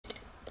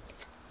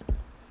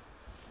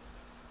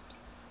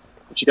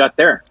What you got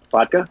there?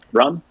 Vodka?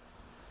 Rum?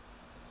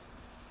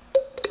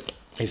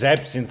 It's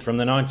absinthe from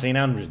the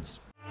 1900s.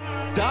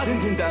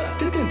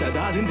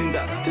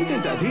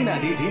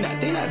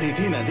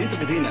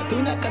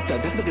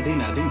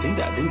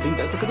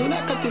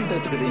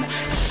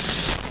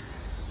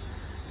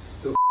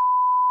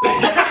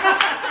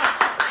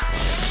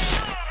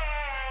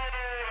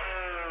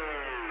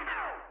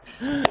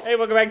 Hey,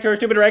 welcome back to our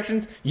Stupid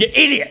Directions, you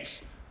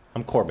idiots!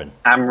 I'm Corbin.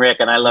 I'm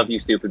Rick, and I love you,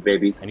 stupid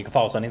babies. And you can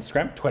follow us on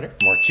Instagram, Twitter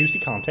for more juicy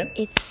content.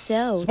 It's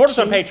so Support us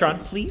on juicy. Patreon,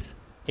 please.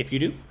 If you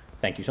do,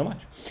 thank you so much.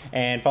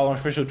 And follow our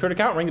official Twitter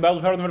account, ring the bell to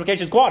be part of the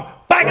notification squad.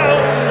 Bango!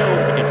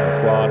 Notification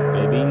squad,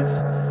 babies.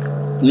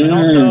 And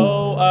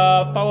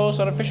also, follow us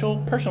on official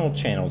personal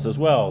channels as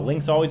well.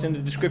 Links always in the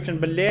description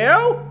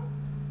below.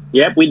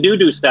 Yep, we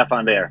do stuff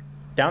on there.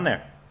 Down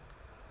there.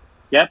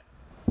 Yep.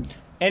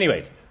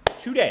 Anyways,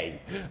 today,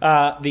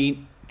 the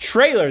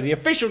trailer, the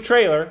official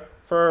trailer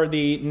for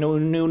the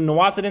new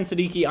Nawazuddin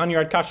Siddiqui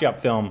Anurag Kashyap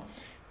film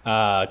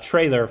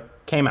trailer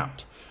came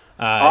out.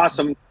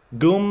 Awesome.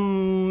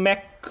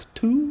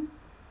 GHOOMKETU?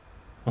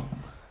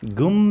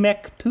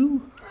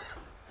 GHOOMKETU?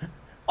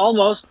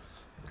 Almost.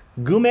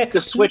 GHOOMKETU? To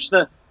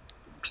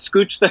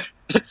scooch the,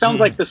 it sounds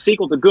like the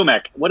sequel to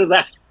Gumek. What is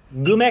that?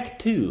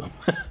 GHOOMKETU.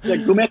 Yeah,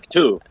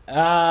 GHOOMKETU.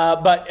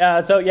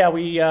 So yeah,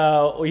 we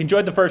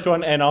enjoyed the first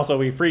one, and also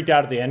we freaked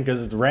out at the end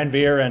because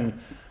Ranveer and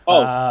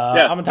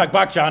Amitabh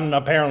Bachchan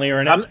apparently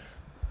are in it.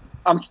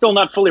 I'm still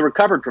not fully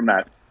recovered from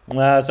that.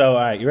 So all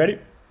right, you ready?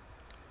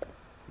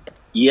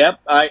 Yep,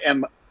 I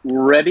am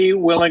ready,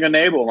 willing, and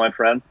able, my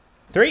friend.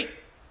 3,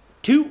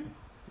 2,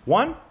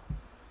 1,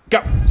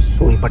 go.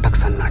 सुई पटक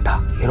सन्नाटा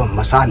hero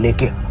मसाल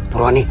लेके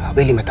पुरानी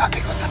हवेली में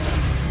दाखिल होता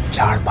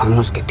चार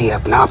फानुस के दिए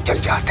अपने आप जल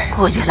जाते हैं।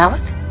 वो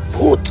जलावत?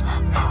 भूत।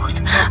 भूत।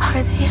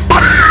 अरे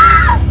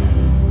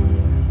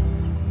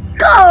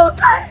क्या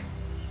होता है?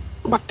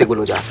 बत्ती गुल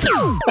हो जाती है।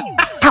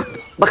 ठप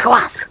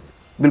बकवास।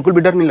 बिल्कुल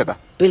भी डर नहीं लगा।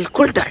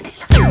 बिल्कुल डर नहीं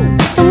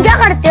लगा। तुम क्या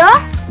करते हो?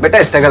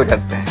 बेटा स्ट्रगल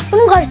करते हैं। तुम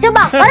घर से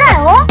भाग कर आए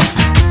हो?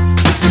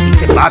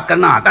 से बात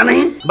करना आता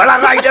नहीं? बड़ा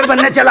राइटर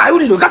बनने चला है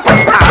उल्लू का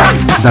पट्टा।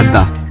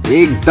 दद्दा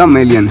एकदम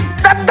एलियन है।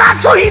 दद्दा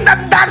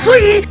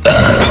सुई।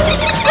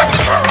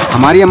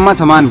 हमारी अम्मा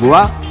समान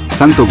बुआ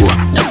संतो बुआ।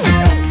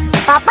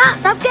 पापा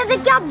सब कहते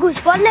कि आप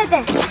घुसपैठ लेते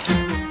हैं।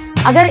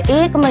 अगर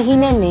 1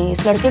 महीने में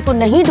इस लड़के को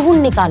नहीं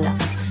ढूंढ निकाला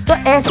तो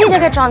ऐसी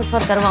जगह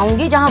ट्रांसफर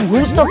करवाऊंगी जहां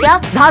घूस तो क्या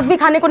घास भी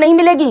खाने को नहीं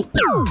मिलेगी।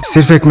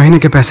 सिर्फ 1 महीने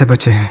के पैसे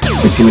बचे हैं,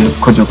 इसीलिए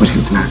खुद जो कुछ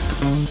लिखना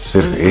है।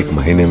 सिर्फ 1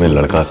 महीने में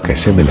लड़का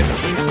कैसे मिलेगा?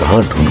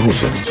 कहाँ ढूंढूं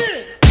उसे?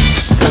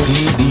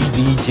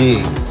 दीजिए,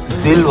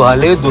 दिल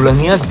वाले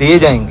दुल्हनिया दे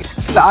जाएंगे।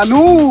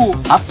 सालू,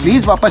 आप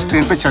प्लीज वापस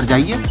ट्रेन पे चढ़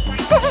जाइए।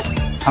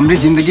 हमारी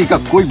जिंदगी का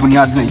कोई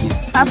बुनियाद नहीं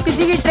है। अब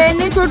किसी की ट्रेन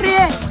नहीं छूट रही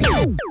है।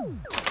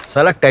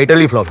 साला टाइटल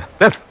ही फ्लॉप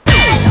है।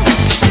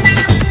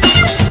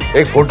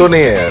 एक फोटो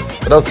नहीं है यार,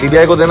 बताओ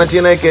सीबीआई को देना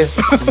चाहिए ना एक केस।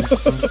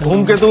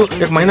 धूमकेतु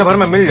 1 महीने भर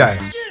में मिल जाए।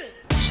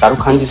 शाहरुख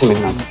खान जी से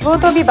मिलना था। वो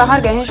तो अभी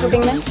बाहर गए हैं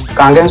शूटिंग में।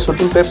 कहाँ गए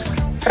शूटिंग पे?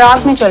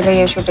 प्राग में चल रही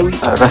है शूटिंग।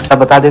 रास्ता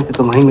बता देते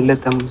तो वहीं मिल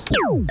लेते हम।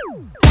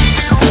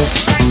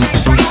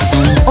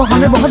 और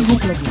हमें बहुत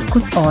भूख लगी,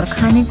 कुछ और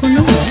खाने को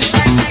नहीं है?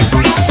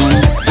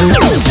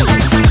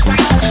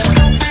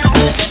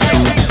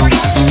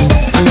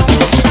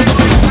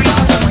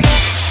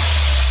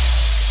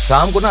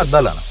 शाम को ना अद्दा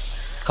लाना,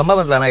 खंबा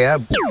मत लाना यार।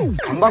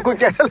 खंबा कोई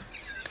कैसे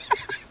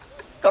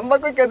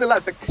ला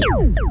सकता?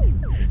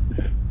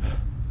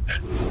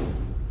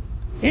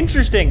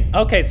 Interesting.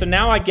 Okay, so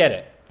now I get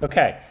it.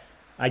 Okay,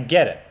 I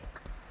get it.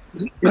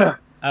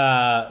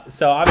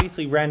 So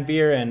obviously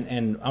Ranveer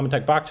and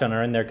Amitabh Bachchan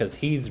are in there because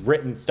he's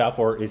written stuff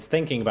or is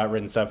thinking about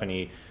written stuff, and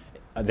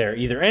they're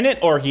either in it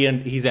or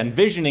he's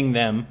envisioning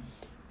them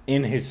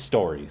in his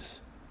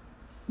stories.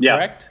 Yeah.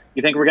 Correct?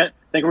 You think we're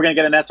gonna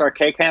get an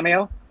SRK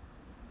cameo?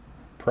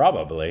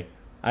 Probably.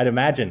 I'd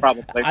imagine.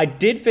 Probably. I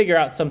did figure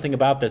out something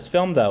about this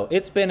film though.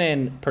 It's been in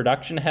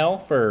production hell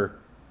for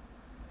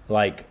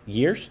like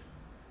years.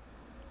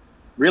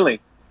 Really?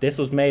 This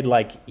was made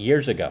like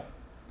years ago.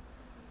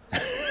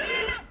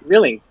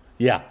 Really?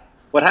 Yeah.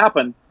 What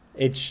happened?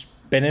 It's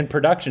been in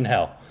production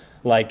hell.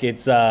 Like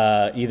it's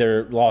either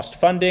lost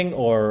funding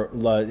or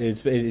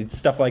it's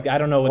stuff like I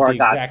don't know what or the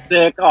exact. Or got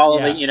sick. All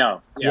of it, you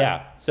know. Yeah.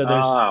 So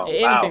there's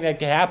anything that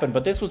could happen,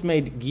 but this was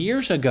made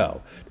years ago.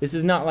 This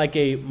is not like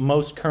a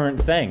most current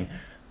thing,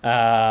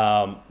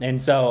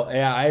 and so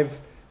yeah,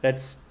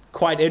 that's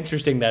quite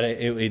interesting that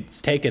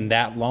it's taken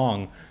that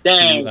long.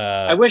 Dang!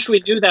 I wish we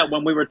knew that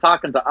when we were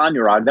talking to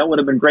Anurag. That would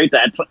have been great to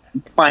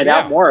find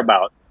out more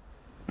about.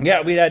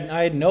 Yeah,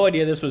 I had no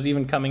idea this was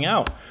even coming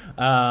out.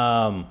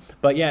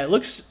 But yeah, it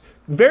looks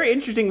very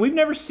interesting. We've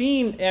never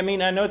seen, I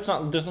mean, I know it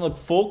doesn't look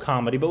full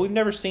comedy, but we've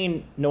never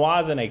seen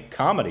Nawaz in a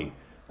comedy,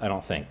 I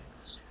don't think.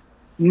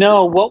 No,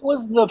 what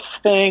was the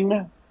thing?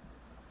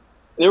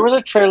 There was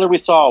a trailer we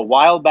saw a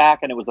while back,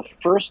 and it was the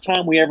first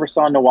time we ever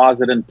saw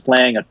Nawazuddin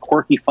playing a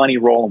quirky, funny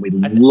role, and we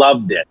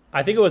loved it.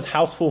 I think it was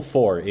Houseful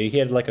 4. He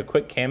had like a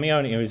quick cameo,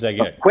 and he was like...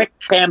 A quick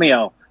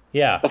cameo.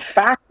 Yeah. The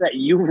fact that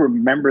you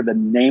remember the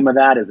name of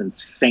that is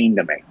insane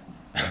to me.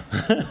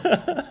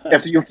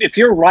 If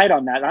you're right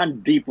on that, I'm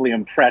deeply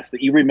impressed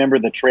that you remember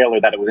the trailer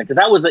that it was in, because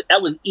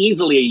that was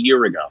easily a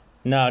year ago.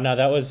 No,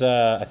 that was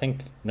I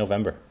think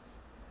November.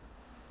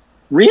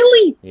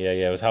 Really? Yeah,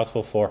 it was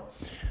Houseful 4.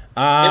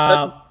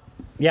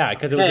 Yeah,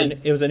 because it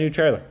was a new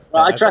trailer.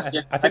 Well, I trust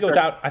you. I think it was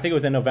out. I think it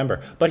was in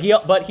November. But he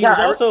was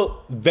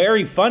also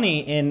very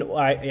funny in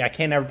I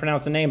can't ever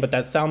pronounce the name, but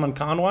that Salman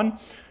Khan one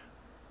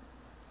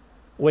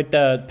with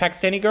the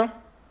Pakistani girl.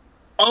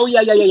 Oh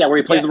yeah, where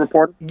he plays the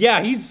reporter.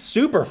 Yeah, he's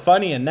super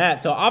funny in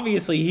that. So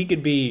obviously he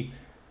could be.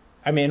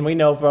 I mean, we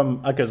know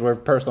from because we're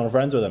personal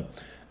friends with him.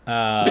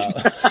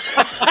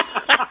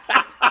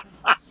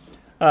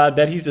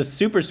 That he's a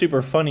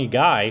super funny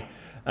guy.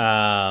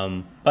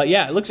 But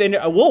yeah, it looks.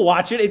 We'll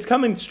watch it. It's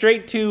coming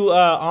straight to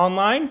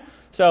online.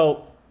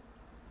 So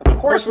of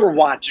course we're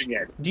watching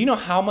it. Do you know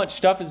how much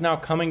stuff is now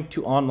coming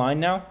to online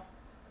now?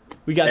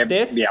 We got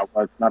this. Yeah,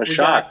 well, it's not a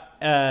shock.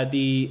 Got,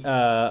 the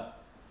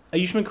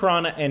Ayushmann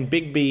Khurrana and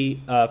Big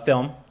B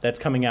film that's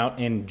coming out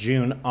in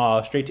June,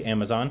 straight to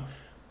Amazon.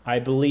 I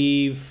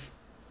believe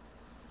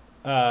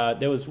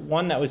there was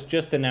one that was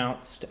just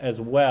announced as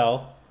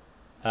well.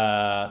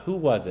 Who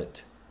was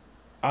it?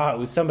 It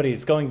was somebody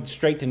that's going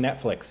straight to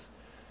Netflix.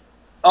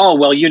 Oh,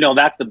 well,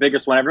 that's the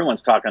biggest one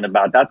everyone's talking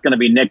about. That's going to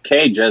be Nick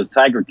Cage as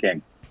Tiger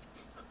King.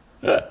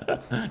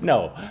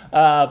 No.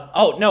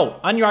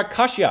 Anurag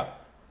Kashyap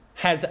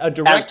has a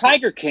as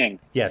Tiger King.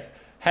 Yes.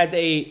 Has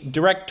a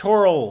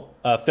directorial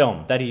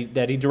film that he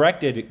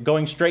directed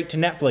going straight to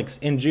Netflix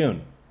in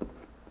June.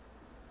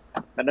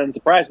 That doesn't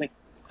surprise me.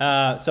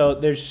 So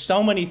there's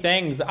so many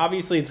things.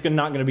 Obviously, it's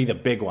not going to be the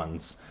big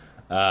ones.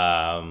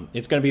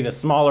 It's going to be the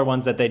smaller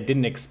ones that they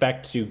didn't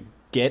expect to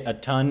get a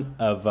ton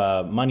of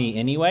money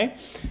anyway,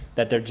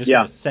 that they're just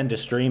going to send to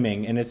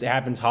streaming. And it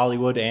happens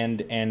Hollywood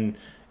and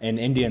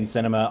Indian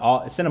cinema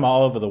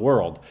all over the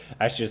world.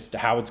 That's just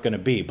how it's going to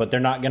be. But they're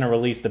not going to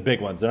release the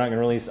big ones. They're not going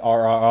to release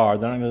RRR.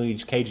 They're not going to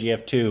release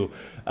KGF 2,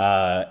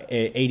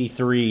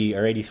 83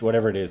 or 80,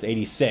 whatever it is,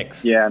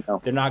 86. Yeah,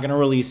 no. They're not going to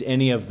release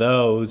any of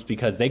those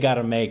because they got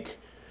to make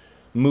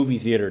movie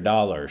theater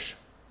dollars.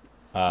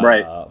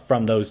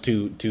 From those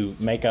to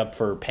make up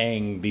for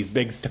paying these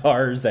big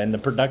stars and the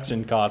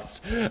production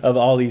costs of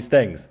all these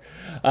things.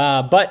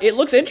 But it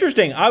looks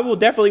interesting. I will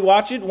definitely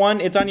watch it. It's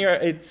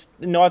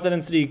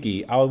Nawazuddin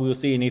Siddiqui. I will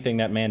see anything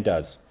that man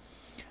does.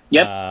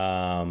 Yep.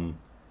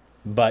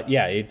 But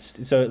yeah, it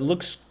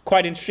looks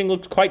quite interesting,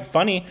 looks quite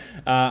funny.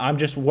 I'm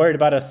just worried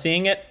about us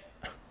seeing it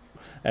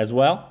as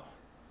well.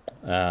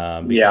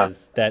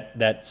 Because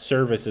that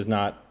service is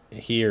not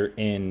here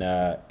in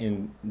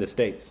the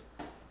States.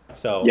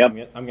 So I'm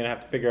going to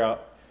have to figure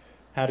out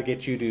how to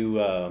get you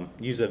to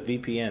use a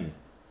VPN.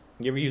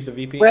 You ever use a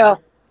VPN?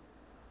 Well,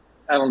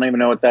 I don't even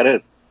know what that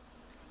is.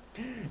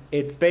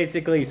 It's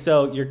basically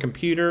so your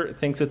computer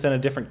thinks it's in a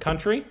different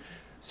country.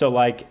 So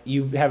like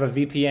you have a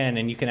VPN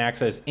and you can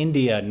access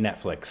India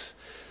Netflix.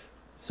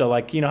 So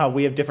like, how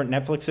we have different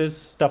Netflixes,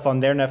 stuff on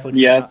their Netflix.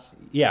 Yes.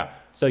 Yeah.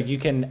 So you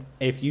can,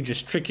 if you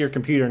just trick your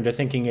computer into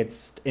thinking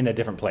it's in a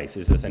different place,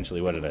 is essentially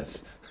what it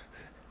is.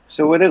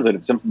 So what is it?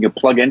 It's something you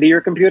plug into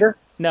your computer?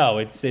 No,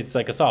 it's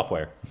like a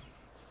software.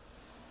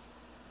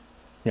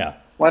 Yeah.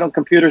 Why don't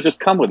computers just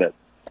come with it?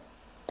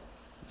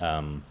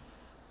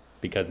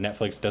 Because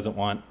Netflix doesn't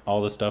want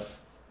all the stuff,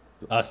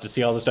 us to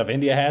see all the stuff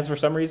India has for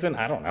some reason.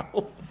 I don't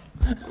know.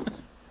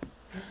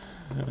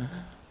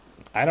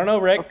 I don't know,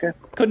 Rick. Okay.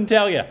 Couldn't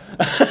tell you.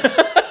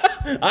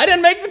 I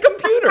didn't make the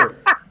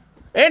computer.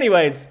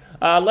 Anyways,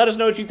 let us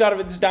know what you thought of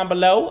it down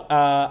below.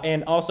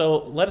 And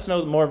also, let us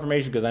know more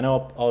information, because I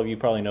know all of you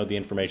probably know the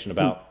information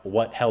about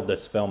what held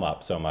this film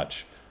up so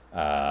much.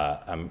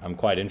 I'm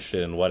quite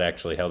interested in what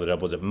actually held it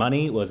up. Was it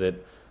money? Was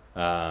it...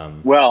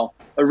 well,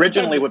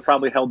 originally what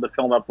probably held the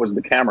film up was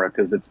the camera,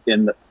 because it's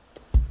in the...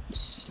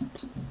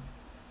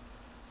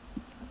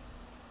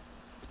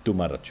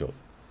 Tumaracho.